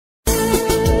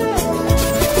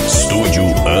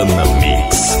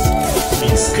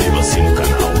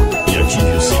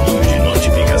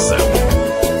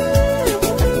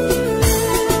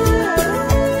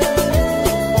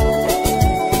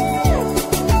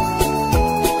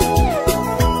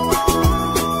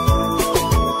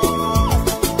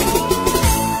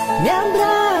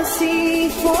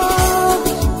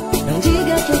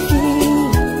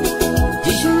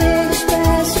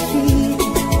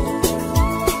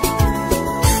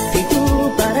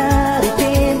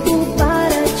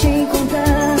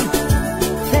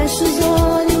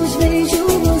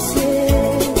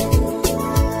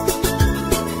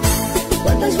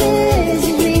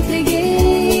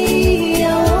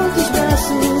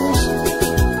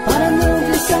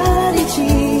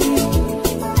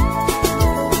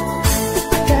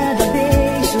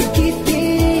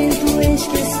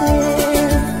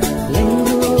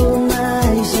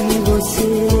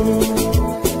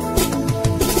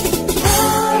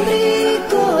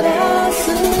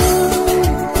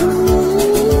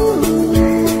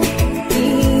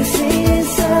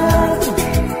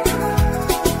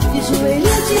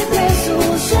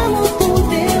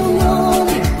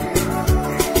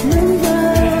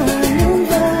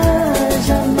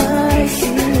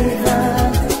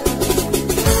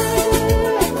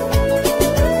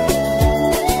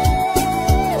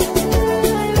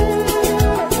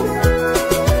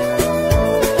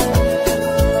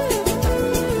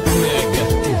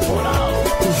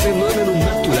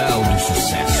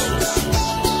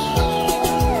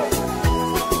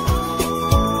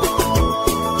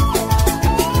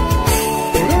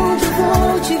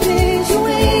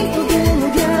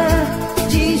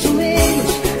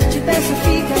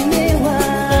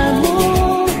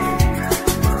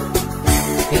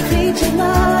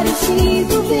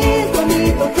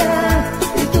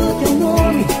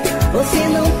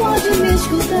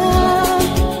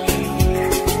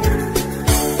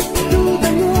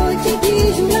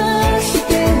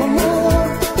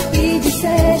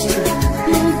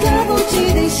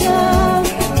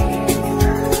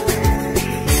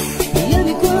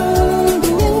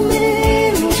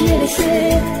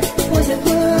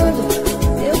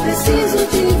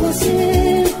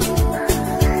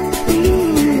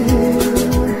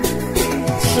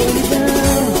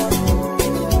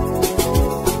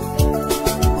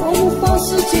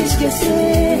posso te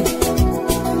esquecer.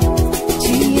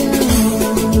 Te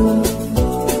amo.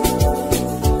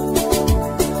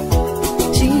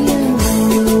 Te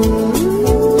amo.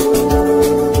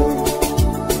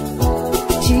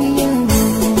 Te amo.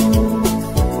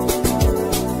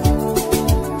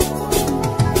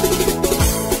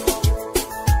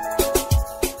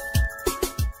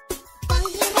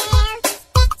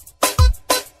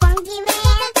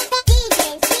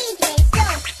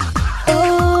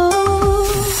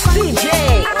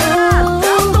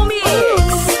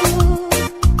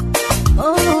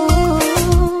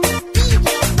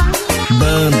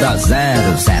 Banda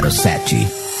 007.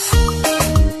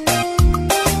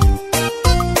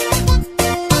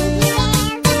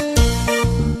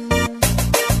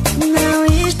 Não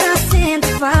está sendo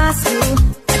fácil,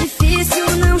 é difícil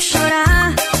não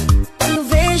chorar quando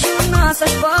vejo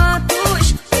nossas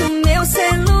fotos no meu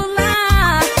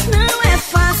celular. Não é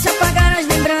fácil apagar as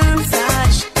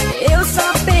lembranças, eu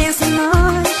só penso em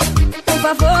nós. Por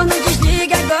favor, não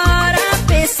desligue agora,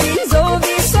 preciso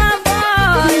ouvir sua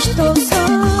voz. Estou só,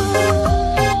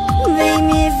 vem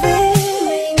me ver.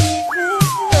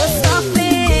 Tô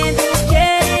sofrendo,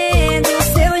 querendo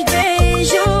seus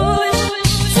beijos.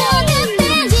 Só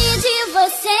depende de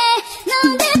você, não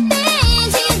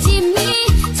depende de mim.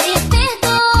 Te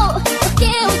perdoo, porque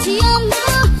eu te amo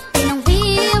e não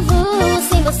vivo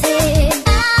sem você.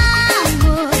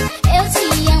 Amor, eu te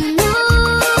amo,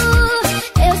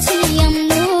 eu te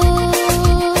amo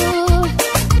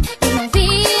e não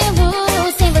vivo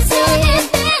sem você. Só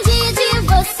depende de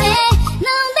você,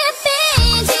 não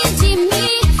depende de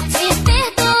mim. Te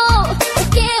perdoo,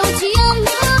 porque eu te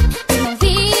amo e não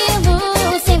vivo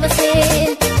sem você.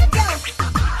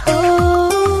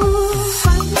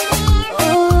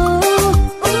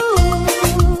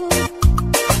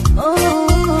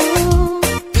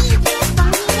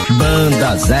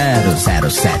 Banda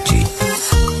 007.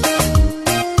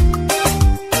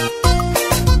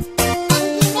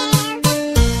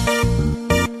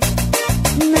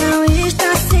 Não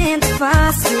está sendo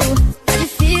fácil, é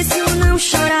difícil não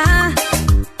chorar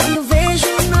quando vejo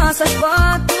nossas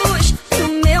fotos no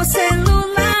meu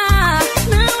celular.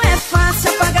 Não é fácil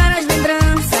apagar as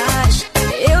lembranças,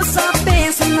 eu só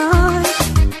penso em nós.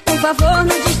 Por favor,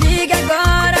 não desligue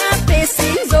agora,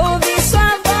 preciso ouvir sua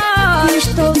voz.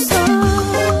 Estou só,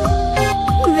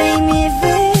 vem me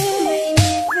ver.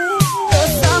 Tô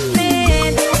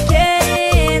sofrendo,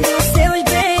 querendo seus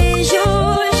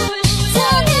beijos. Só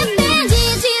depende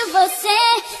de você,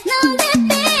 não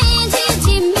depende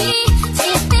de mim.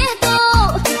 Te perdoo,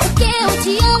 porque eu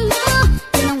te amo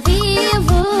e não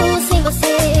vivo sem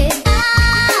você.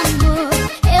 Amor,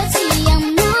 eu te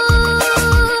amo,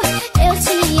 eu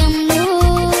te amo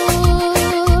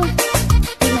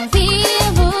e não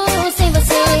vivo sem você.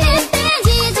 Só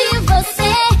depende de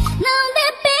você, não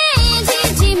depende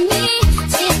de mim.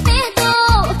 Te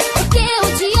perdoo, porque eu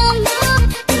te amo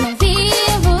e não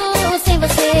vivo sem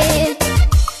você.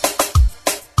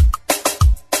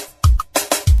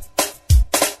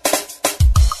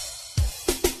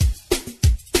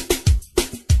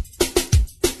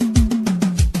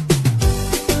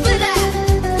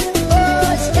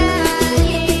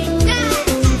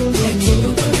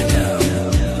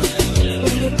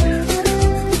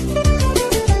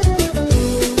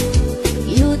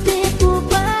 E o tempo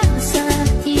passa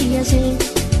e a gente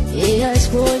vê as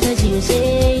coisas de um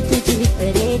jeito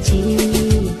diferente.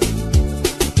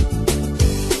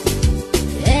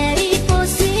 É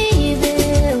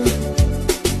impossível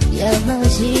que a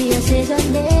magia seja a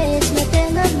mesma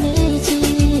eternamente.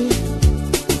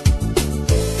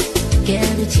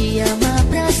 Quero te amar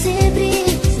pra sempre,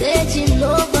 ser de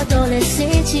novo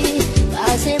adolescente,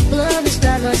 fazer planos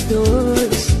pra nós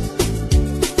dois.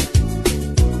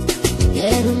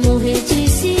 Quero morrer de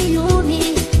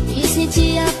ciúme, me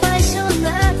sentir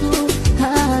apaixonado,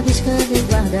 rabiscando em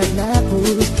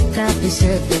guardanapos,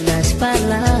 caprichando nas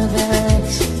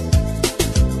palavras,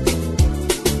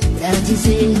 pra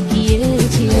dizer que eu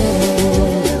te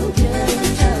amo.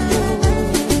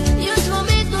 E os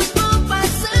momentos vão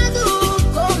passando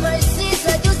como a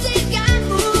essência de um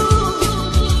cigarro.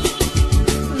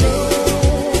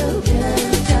 Meu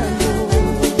grande amor.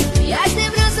 E as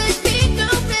lembranças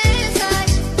ficam presas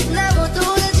na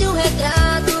moldura de um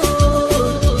retrato.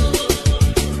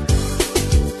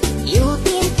 E o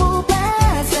tempo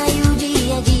passa e o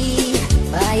dia a dia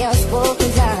vai aos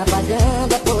poucos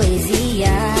apagando a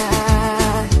poesia.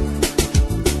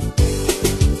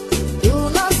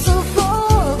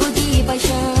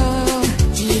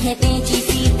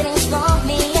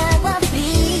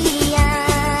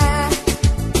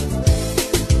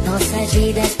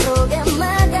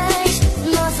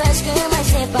 camas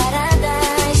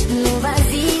separadas no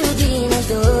vazio de nós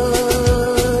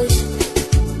dois.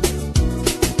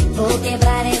 Vou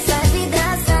quebrar essas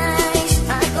vidraças,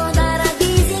 acordar a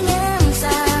vizinhança,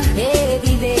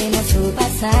 reviver nosso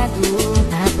passado,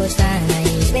 apostar na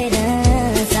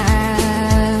esperança,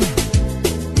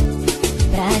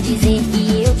 pra dizer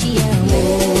que eu te amo.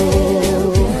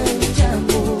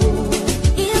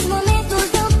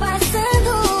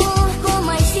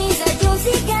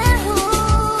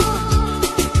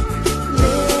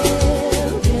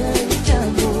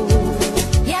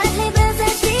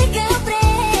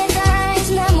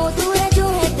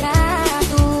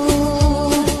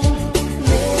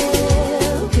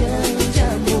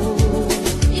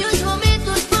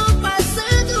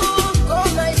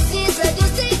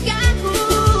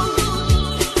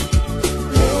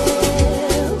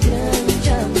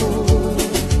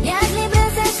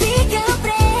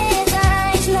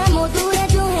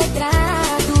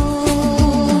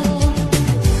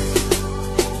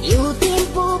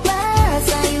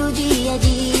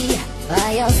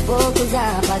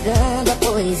 Apagando a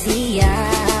poesia.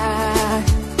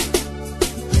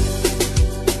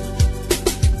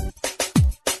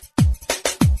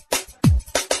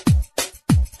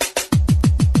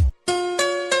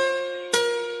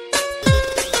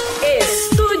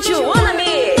 Estúdio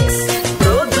Onamix,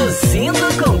 produzindo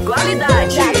com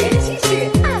qualidade.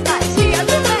 A magia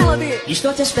do Melody.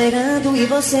 Estou te esperando e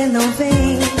você não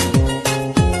vem.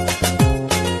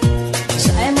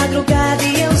 Já é madrugada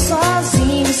e eu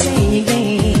sozinho, sem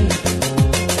ninguém.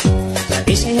 Já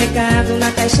deixei recado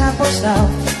na caixa postal,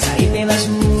 saí pelas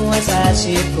ruas a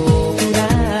te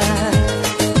procurar.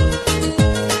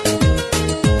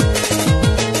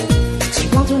 Te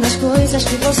encontro nas coisas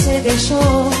que você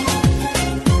deixou.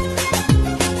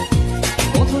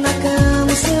 Encontro na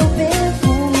cama o seu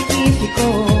perfume que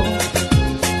ficou.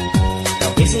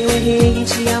 Talvez eu errei em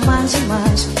te amar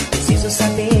demais. Preciso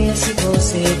saber se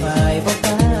você vai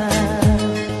voltar.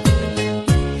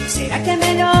 Será que é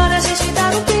melhor a gente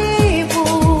dar um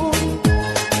tempo?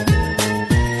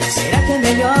 Será que é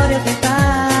melhor eu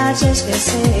tentar te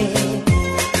esquecer?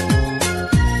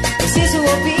 Preciso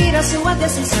ouvir a sua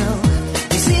decisão.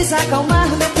 Precisa acalmar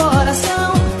meu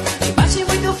coração, que bate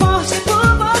muito forte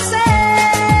por você.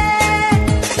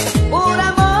 Por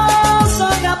amor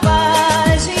sou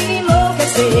capaz de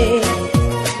enlouquecer.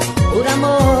 Por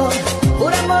amor,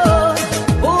 por amor,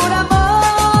 por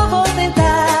amor vou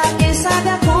tentar, quem sabe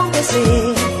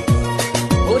acontecer.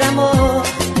 Por amor,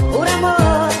 por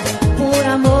amor, por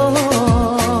amor.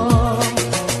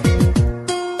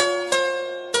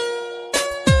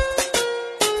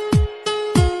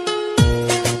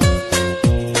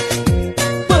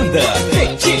 Banda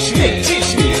Fetiche.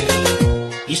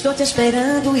 Estou te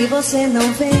esperando e você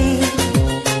não vem.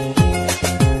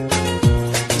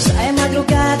 Já é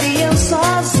madrugada e eu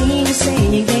sozinho, sem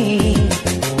ninguém.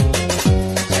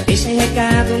 Já deixei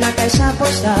recado na caixa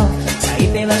postal, saí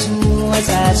pelas ruas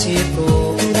a te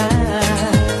procurar.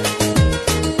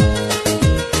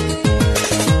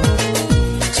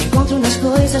 Te encontro nas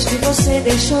coisas que você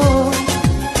deixou.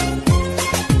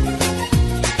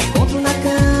 Encontro na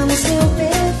cama o seu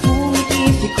perfume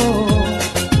que ficou.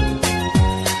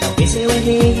 Talvez eu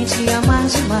errei em te amar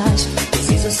demais.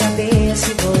 Preciso saber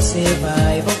se você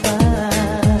vai voltar.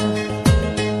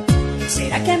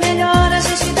 Será que é melhor a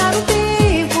gente dar um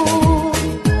tempo?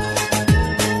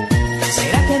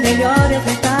 Será que é melhor eu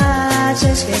tentar te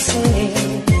esquecer?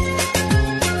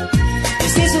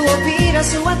 Preciso ouvir a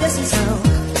sua decisão.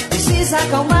 Precisa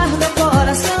acalmar meu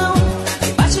coração,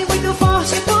 que bate muito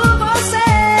forte por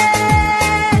você.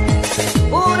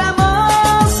 Por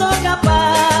amor sou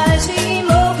capaz de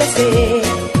enlouquecer.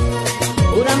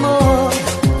 Por amor,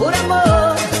 por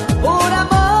amor, por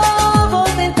amor vou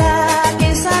tentar,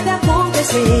 quem sabe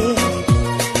acontecer.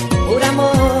 Por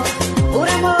amor, por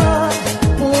amor,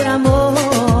 por amor.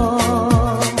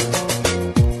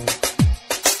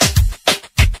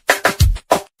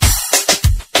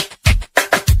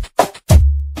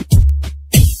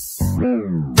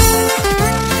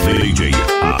 DJ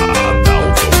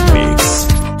Adalton Mix.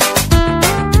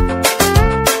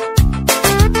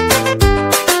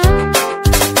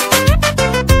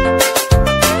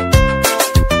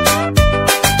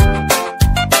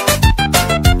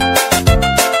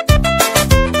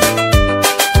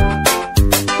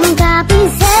 Nunca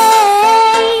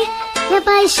pensei me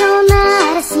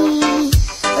apaixonar assim.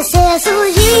 Você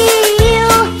surgiu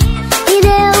e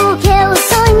deu o que eu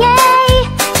sonhei.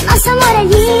 Nosso amor é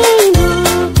lindo.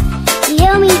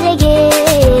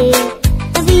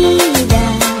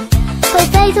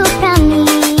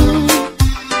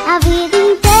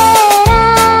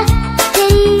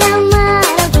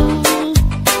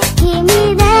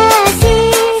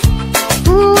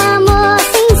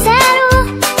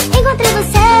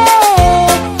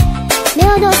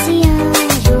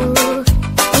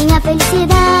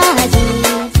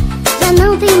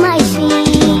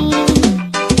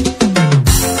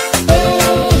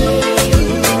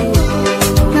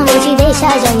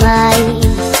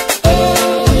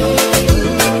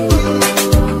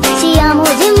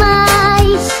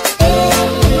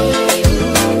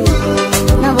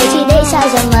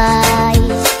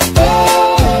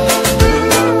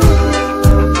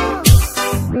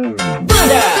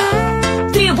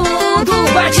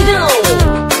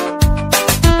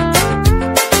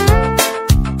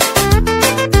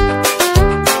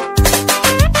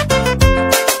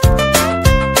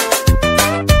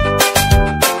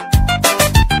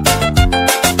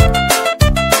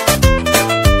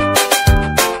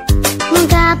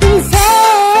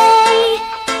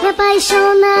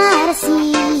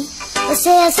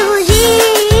 Você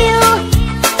surgiu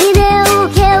e deu o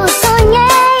que eu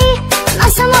sonhei.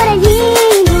 Nosso amor é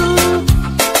lindo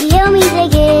e eu me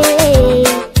entreguei.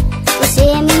 Você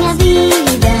é minha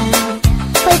vida,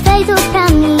 foi feito pra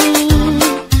mim.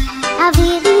 A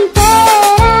vida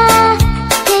inteira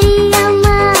queria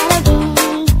amar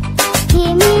alguém que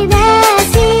me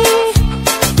desse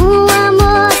um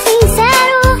amor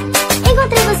sincero.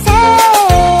 Encontrei você,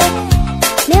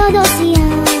 meu doce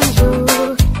anjo.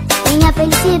 Minha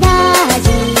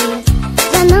felicidade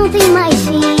já não tem mais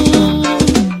fim.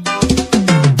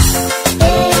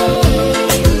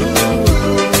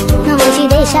 Eu não vou te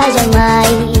deixar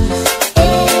jamais.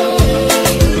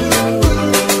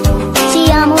 Te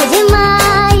amo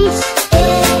demais.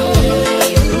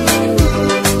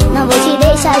 Não vou te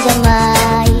deixar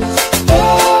jamais.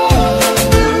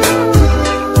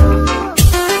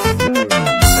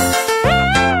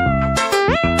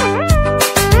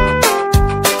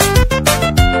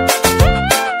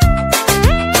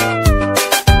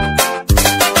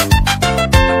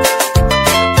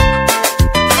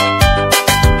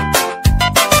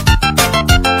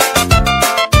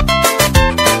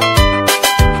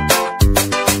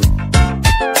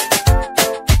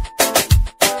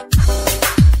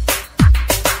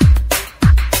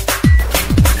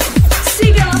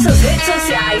 Siga nossas redes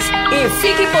sociais e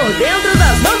fique por dentro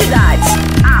das novidades.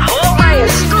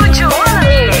 @Estúdio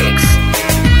Onamix.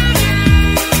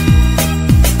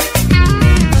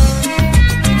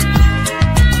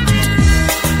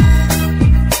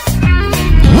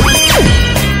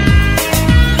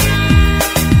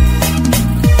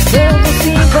 Eu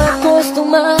consigo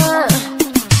acostumar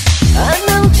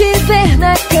a não te ver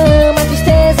na cama. A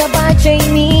tristeza bate em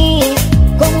mim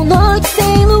como noite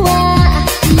sem luar.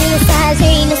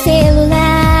 Mensagem no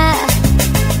celular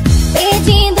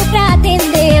pedindo pra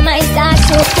atender, mas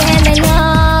acho que é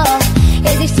melhor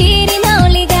existir e não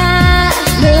ligar.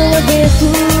 Não aguento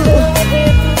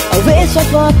ao ver sua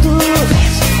foto,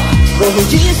 morro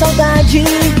de saudade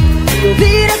de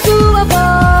ouvir a sua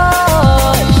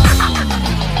voz.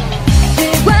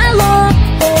 Digo alô,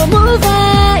 como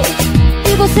vai?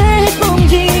 E você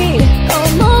responde: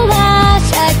 como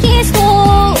acha que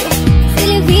estou? Se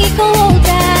lhe vi com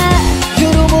outra,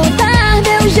 juro mudar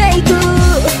meu jeito.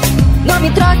 Não me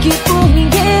troque por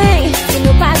ninguém. Se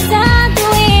no passado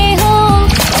errou,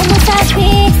 como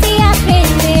saber se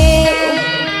aprendeu?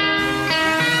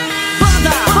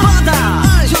 Banda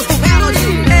Anjos do Melody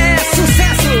é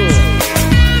sucesso.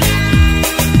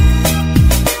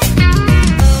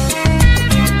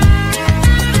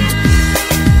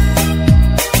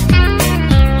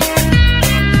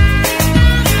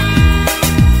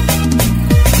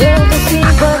 Eu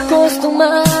consigo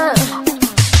acostumar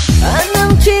a não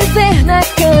te ver na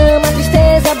cama. A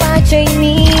tristeza bate em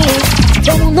mim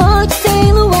como noite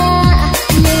sem luar.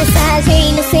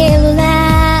 Mensagem no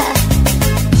celular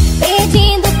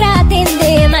pedindo pra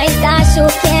atender, mas acho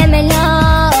que é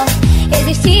melhor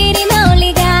existir e não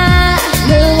ligar.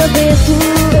 Não aguento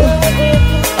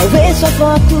ao ver sua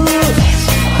foto,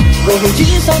 morro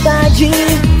de saudade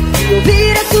de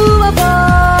ouvir a sua voz.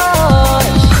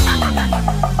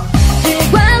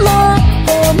 Digo alô,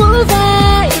 como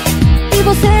vai? E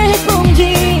você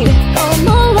responde: